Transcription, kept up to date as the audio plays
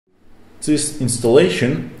CISS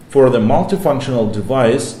installation for the multifunctional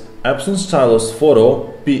device Epson Stylus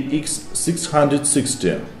Photo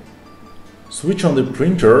PX660. Switch on the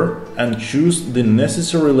printer and choose the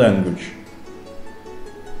necessary language.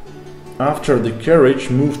 After the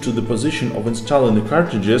carriage moves to the position of installing the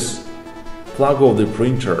cartridges, plug off the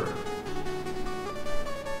printer.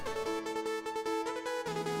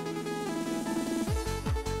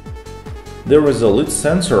 There is a lid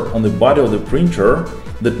sensor on the body of the printer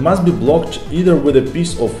that must be blocked either with a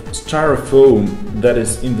piece of styrofoam that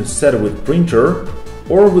is in the set with printer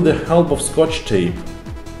or with the help of scotch tape.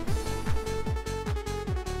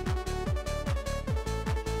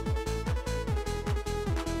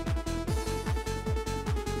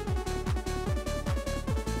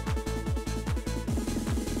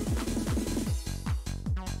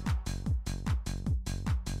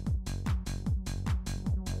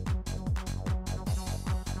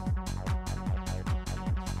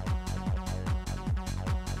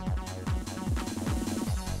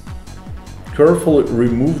 Carefully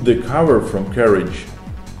remove the cover from carriage.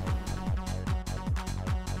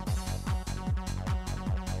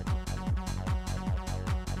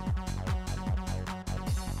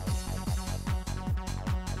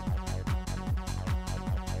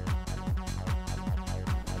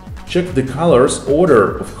 Check the colors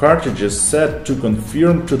order of cartridges set to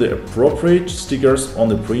confirm to the appropriate stickers on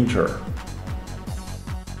the printer.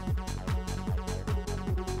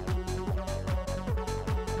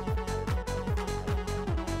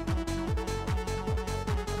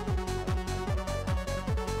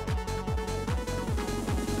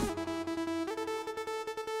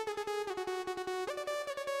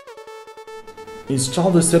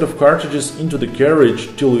 Install the set of cartridges into the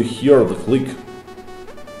carriage till you hear the click.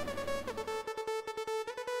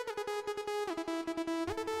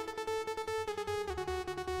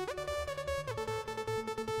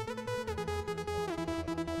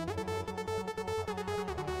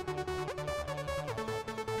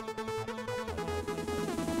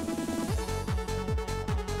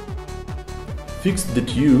 Fix the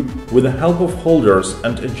tube with the help of holders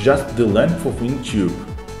and adjust the length of ink tube.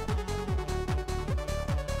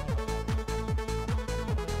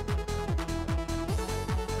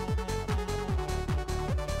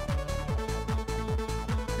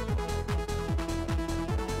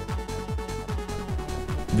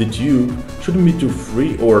 The tube shouldn't be too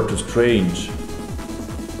free or too strange.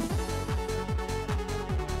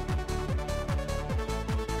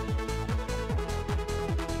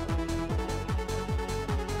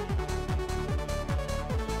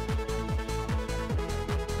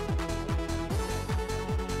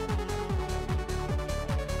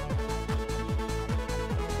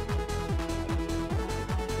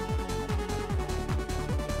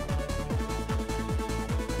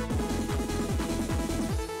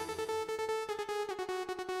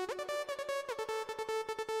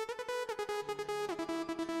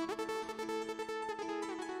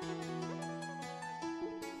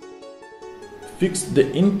 Fix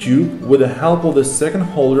the ink tube with the help of the second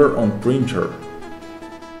holder on printer.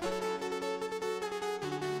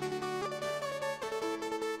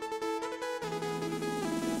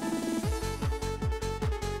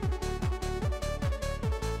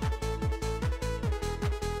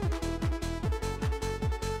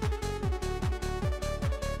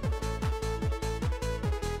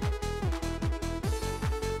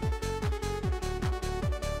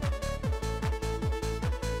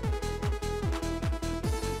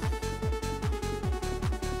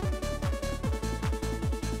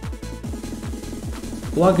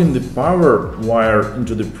 Plug in the power wire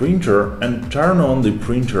into the printer and turn on the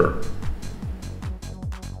printer.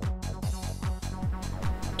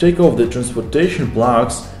 Take off the transportation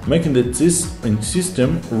plugs, making the CISS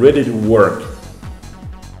system ready to work.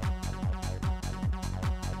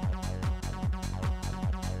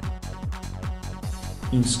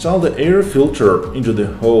 Install the air filter into the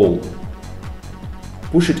hole.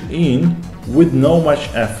 Push it in with no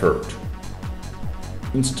much effort.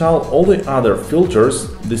 Install all the other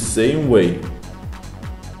filters the same way.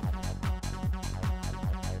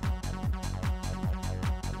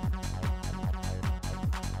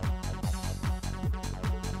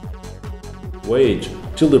 Wait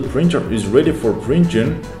till the printer is ready for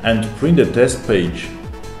printing and print a test page.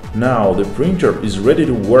 Now the printer is ready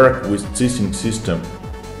to work with CISS system.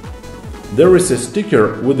 There is a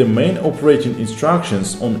sticker with the main operating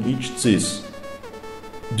instructions on each CISS.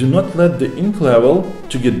 Do not let the ink level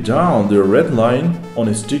to get down the red line on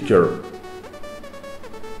a sticker.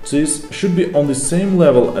 CISS should be on the same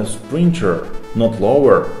level as printer, not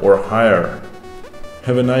lower or higher.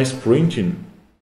 Have a nice printing!